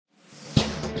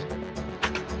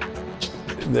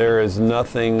There is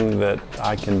nothing that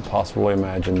I can possibly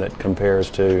imagine that compares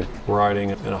to riding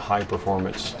in a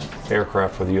high-performance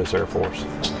aircraft for the U.S. Air Force.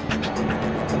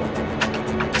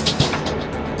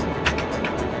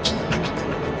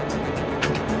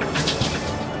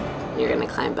 You're going to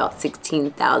climb about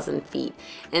 16,000 feet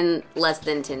in less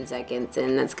than 10 seconds,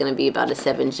 and that's going to be about a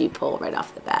 7G pull right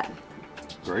off the bat.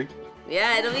 Great.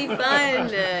 Yeah, it'll be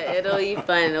fun. It'll be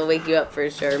fun. It'll wake you up for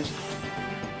sure.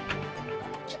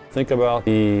 Think about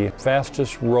the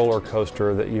fastest roller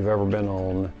coaster that you've ever been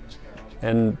on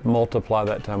and multiply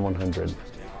that times 100.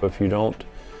 If you don't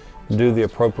do the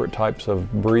appropriate types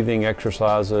of breathing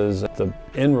exercises, the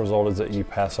end result is that you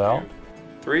pass out.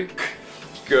 3,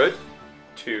 good,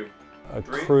 2, A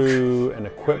crew and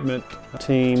equipment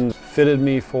team fitted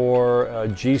me for a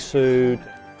G suit.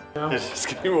 It's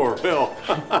getting more real.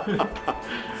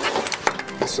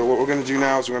 So what we're going to do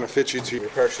now is we're going to fit you to your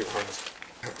parachute harness.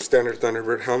 Standard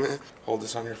Thunderbird helmet. Hold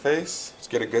this on your face. Let's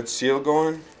get a good seal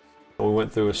going. We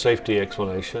went through a safety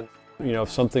explanation. You know, if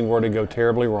something were to go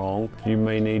terribly wrong, you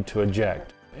may need to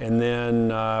eject. And then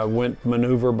went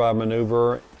maneuver by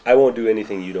maneuver. I won't do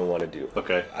anything you don't want to do.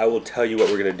 Okay. I will tell you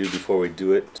what we're going to do before we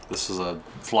do it. This is a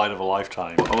flight of a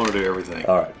lifetime. I want to do everything.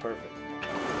 All right, perfect.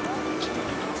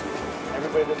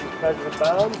 Everybody, this is President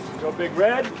Bounds. Go Big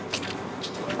Red.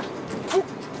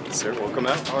 Sir, welcome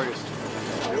out. How are you?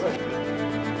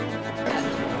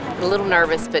 A little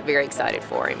nervous, but very excited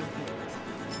for him.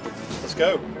 Let's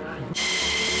go.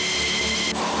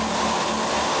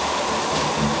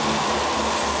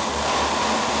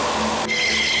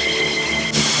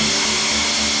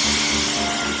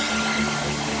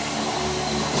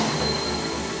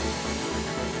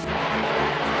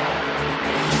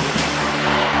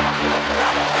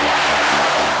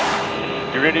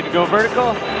 You ready to go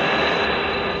vertical?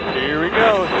 Here we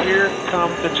go. Here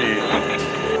come the G's.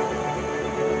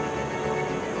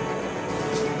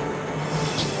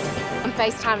 I'm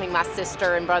FaceTiming my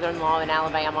sister and brother-in-law in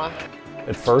Alabama.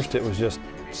 At first it was just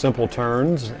simple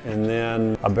turns, and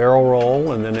then a barrel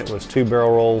roll, and then it was 2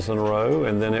 barrel rolls in a row,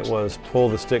 and then it was pull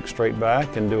the stick straight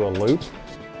back and do a loop.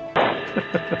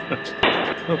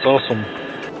 That's awesome.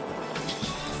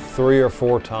 3 or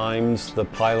 4 times the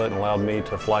pilot allowed me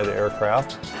to fly the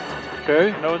aircraft.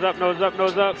 Okay. Nose up, nose up,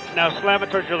 nose up. Now slam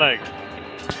it towards your legs.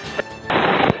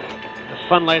 The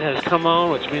sunlight has come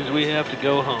on, which means we have to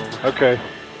go home. Okay.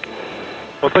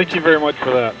 Well, thank you very much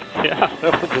for that. Yeah,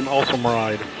 that was an awesome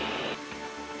ride.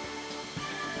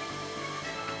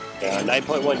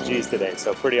 9.1 G's today,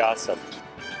 so pretty awesome.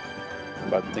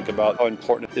 But think about how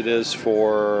important it is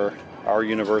for our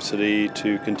university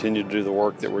to continue to do the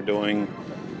work that we're doing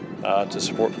to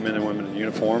support men and women in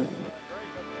uniform.